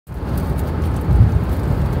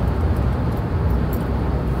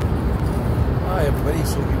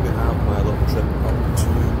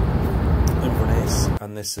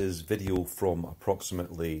this is video from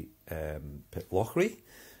approximately Pitlochry.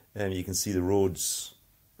 You can see the roads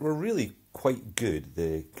were really quite good.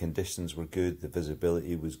 The conditions were good, the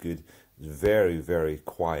visibility was good. It was very, very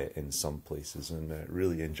quiet in some places, and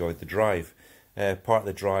really enjoyed the drive. Part of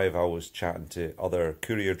the drive I was chatting to other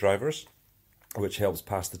courier drivers, which helps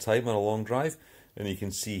pass the time on a long drive. And you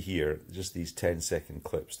can see here, just these 10-second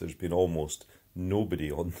clips, there's been almost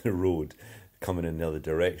nobody on the road coming in the other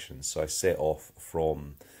direction. So I set off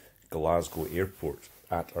from Glasgow Airport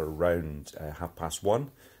at around 1:30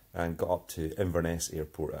 and got up to Inverness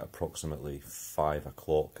Airport at approximately 5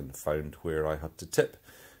 o'clock and found where I had to tip.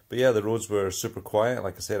 But yeah, the roads were super quiet.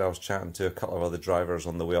 Like I said, I was chatting to a couple of other drivers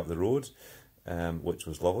on the way up the road, which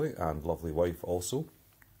was lovely, and lovely wife also.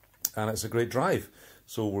 And it's a great drive.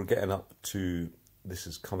 So we're getting up to, this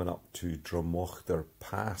is coming up to Pitlochry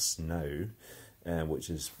Pass now, which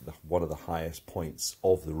is one of the highest points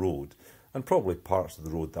of the road, and probably parts of the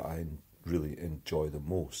road that I really enjoy the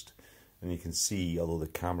most. And you can see, although the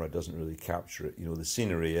camera doesn't really capture it, you know, the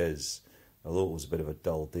scenery is, although it was a bit of a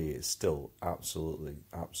dull day, it's still absolutely,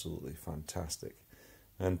 absolutely fantastic.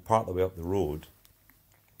 And part of the way up the road,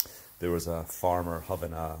 there was a farmer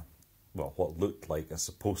having a, well, what looked like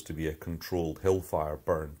supposed to be a controlled hillfire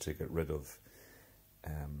burn to get rid of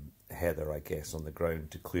heather, I guess, on the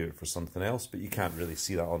ground to clear it for something else, but you can't really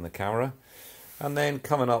see that on the camera. And then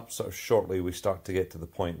coming up sort of shortly, we start to get to the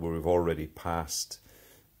point where we've already passed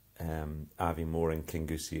Aviemore and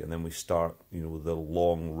Kingussie, and then we start, you know, the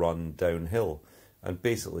long run downhill. And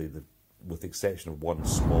basically, with the exception of one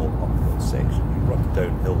small uphill section, we run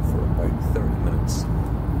downhill for about 30 minutes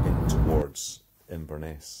in towards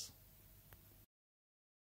Inverness.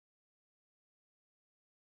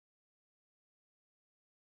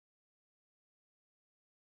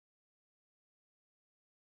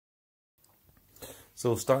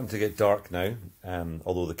 So starting to get dark now,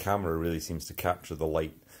 although the camera really seems to capture the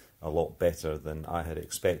light a lot better than I had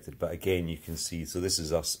expected. But again, you can see, so this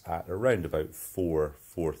is us at around about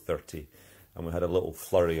 4:30, and we had a little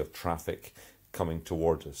flurry of traffic coming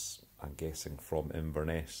towards us, I'm guessing from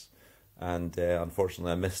Inverness. And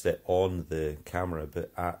unfortunately I missed it on the camera,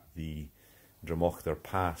 but at the Pitlochry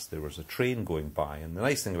Pass there was a train going by. And the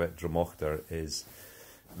nice thing about Pitlochry is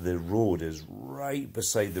the road is right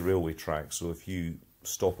beside the railway track, so if you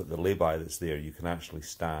stop at the lay-by that's there, you can actually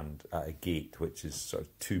stand at a gate which is sort of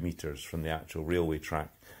 2 meters from the actual railway track.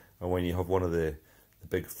 And when you have one of the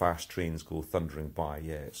big fast trains go thundering by,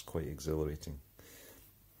 yeah, it's quite exhilarating.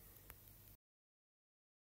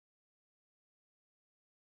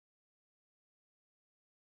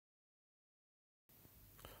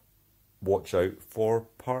 Watch out for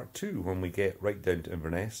part 2 when we get right down to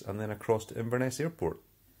Inverness and then across to Inverness Airport.